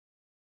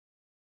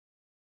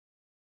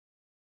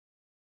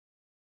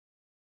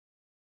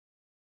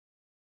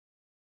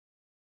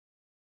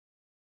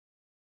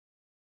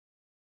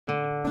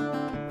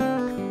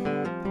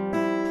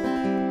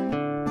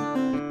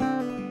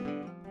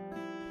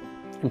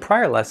In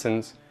prior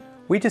lessons,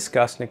 we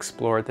discussed and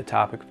explored the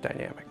topic of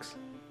dynamics.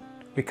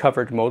 We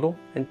covered modal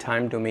and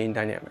time domain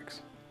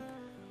dynamics.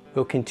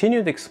 We'll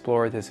continue to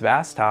explore this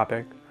vast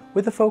topic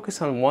with a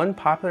focus on one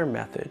popular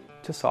method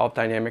to solve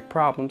dynamic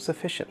problems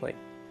efficiently.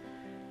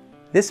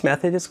 This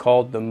method is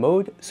called the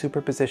mode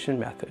superposition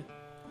method,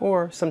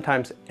 or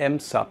sometimes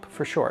MSUP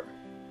for short.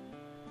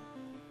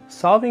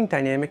 Solving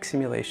dynamic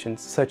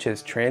simulations such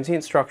as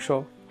transient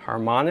structural,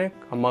 harmonic,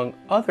 among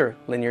other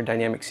linear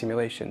dynamic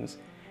simulations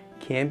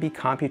can be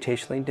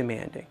computationally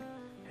demanding,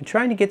 and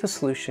trying to get the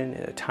solution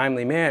in a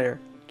timely manner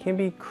can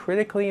be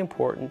critically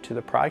important to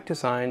the product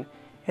design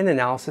and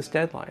analysis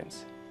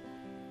deadlines.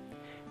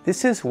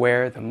 This is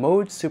where the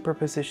mode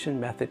superposition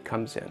method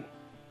comes in.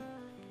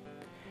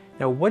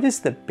 Now, what is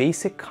the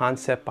basic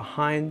concept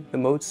behind the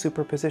mode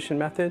superposition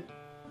method?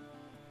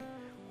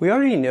 We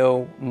already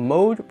know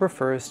mode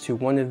refers to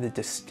one of the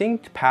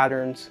distinct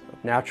patterns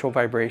of natural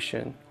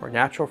vibration or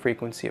natural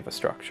frequency of a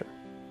structure.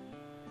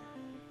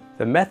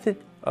 The method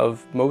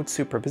of mode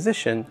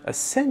superposition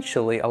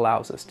essentially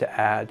allows us to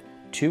add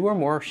two or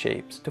more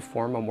shapes to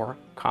form a more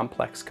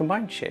complex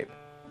combined shape.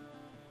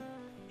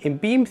 In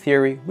beam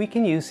theory, we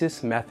can use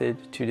this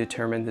method to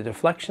determine the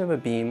deflection of a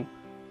beam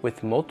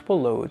with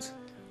multiple loads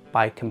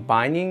by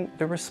combining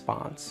the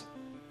response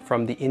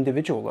from the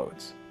individual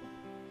loads.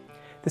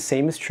 The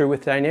same is true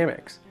with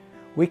dynamics.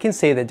 We can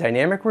say the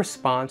dynamic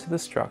response of the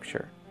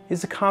structure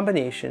is a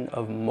combination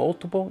of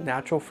multiple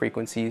natural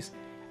frequencies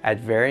at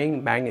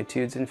varying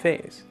magnitudes and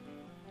phase.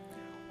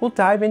 We'll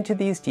dive into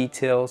these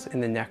details in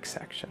the next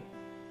section.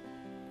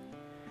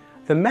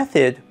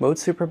 The mode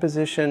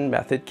superposition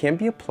method, can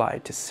be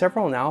applied to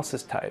several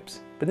analysis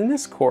types, but in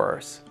this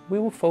course, we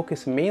will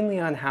focus mainly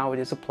on how it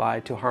is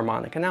applied to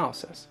harmonic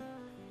analysis.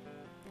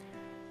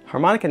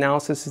 Harmonic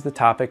analysis is the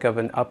topic of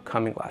an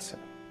upcoming lesson.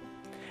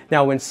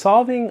 Now, when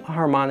solving a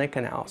harmonic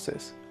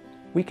analysis,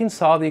 we can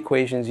solve the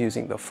equations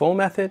using the full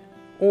method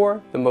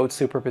or the mode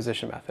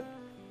superposition method.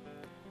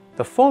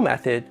 The full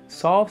method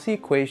solves the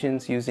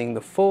equations using the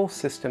full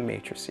system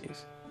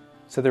matrices,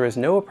 so there is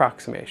no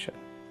approximation.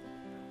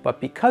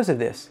 But because of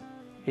this,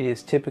 it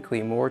is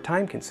typically more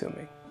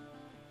time-consuming.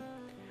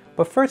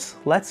 But first,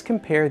 let's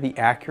compare the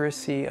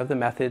accuracy of the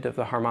method of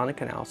the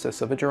harmonic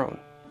analysis of a drone.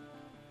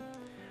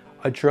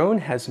 A drone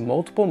has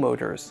multiple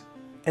motors,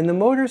 and the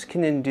motors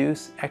can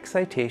induce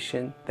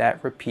excitation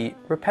that repeat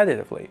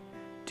repetitively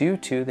due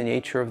to the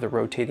nature of the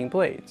rotating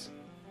blades.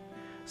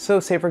 So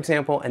say, for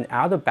example, an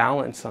out of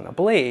balance on a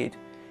blade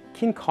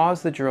can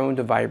cause the drone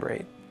to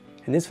vibrate,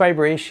 and this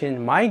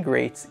vibration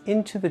migrates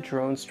into the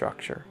drone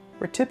structure,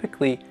 where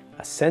typically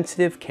a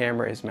sensitive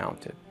camera is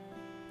mounted.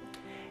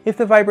 If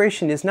the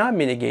vibration is not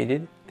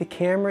mitigated, the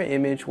camera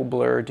image will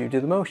blur due to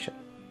the motion.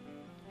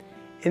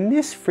 In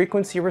this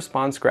frequency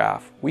response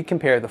graph, we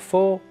compare the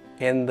full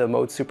and the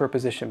mode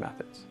superposition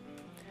methods.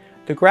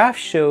 The graph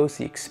shows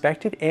the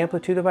expected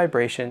amplitude of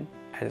vibration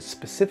at a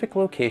specific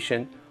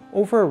location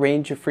over a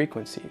range of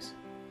frequencies.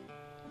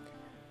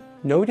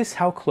 Notice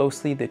how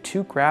closely the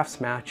two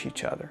graphs match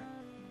each other.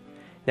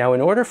 Now,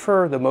 in order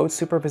for the mode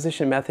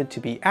superposition method to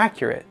be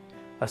accurate,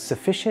 a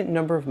sufficient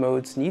number of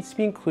modes needs to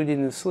be included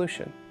in the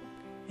solution.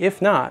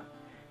 If not,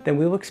 then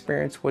we will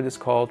experience what is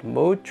called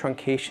mode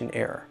truncation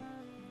error.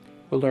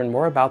 We'll learn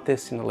more about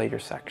this in a later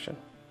section.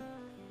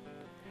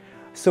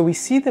 So we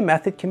see the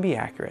method can be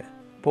accurate,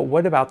 but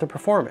what about the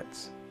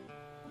performance?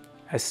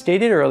 As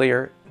stated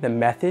earlier, the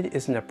method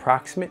is an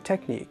approximate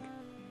technique,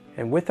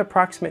 and with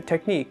approximate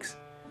techniques,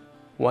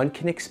 one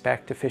can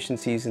expect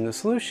efficiencies in the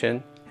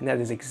solution, and that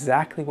is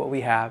exactly what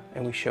we have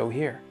and we show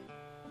here.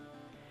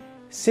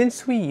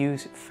 Since we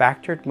use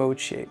factored mode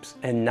shapes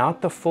and not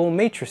the full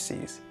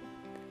matrices,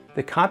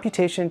 the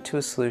computation to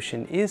a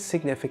solution is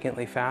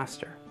significantly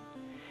faster.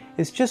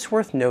 It's just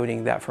worth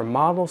noting that for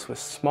models with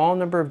small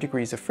number of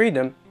degrees of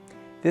freedom,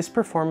 this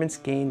performance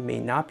gain may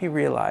not be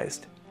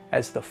realized,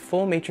 as the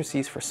full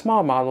matrices for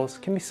small models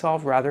can be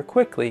solved rather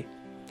quickly,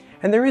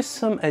 and there is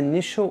some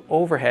initial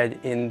overhead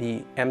in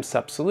the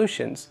MSUP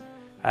solutions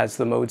as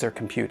the modes are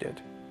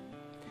computed.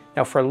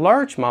 Now, for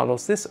large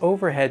models, this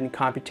overhead and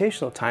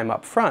computational time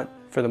up front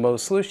for the mode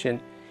solution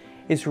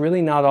is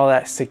really not all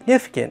that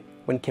significant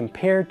when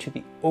compared to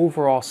the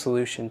overall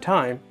solution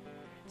time,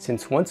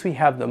 since once we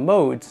have the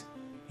modes,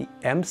 the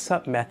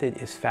MSUP method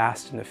is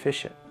fast and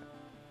efficient.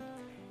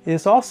 It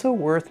is also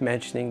worth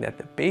mentioning that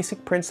the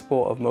basic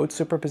principle of mode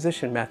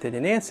superposition method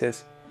in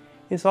ANSYS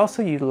is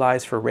also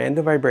utilized for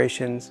random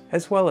vibrations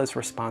as well as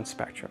response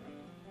spectrum.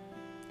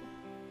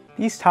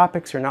 These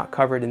topics are not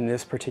covered in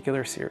this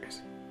particular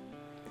series.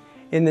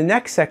 In the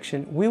next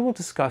section, we will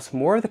discuss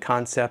more of the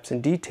concepts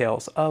and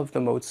details of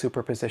the mode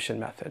superposition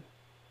method.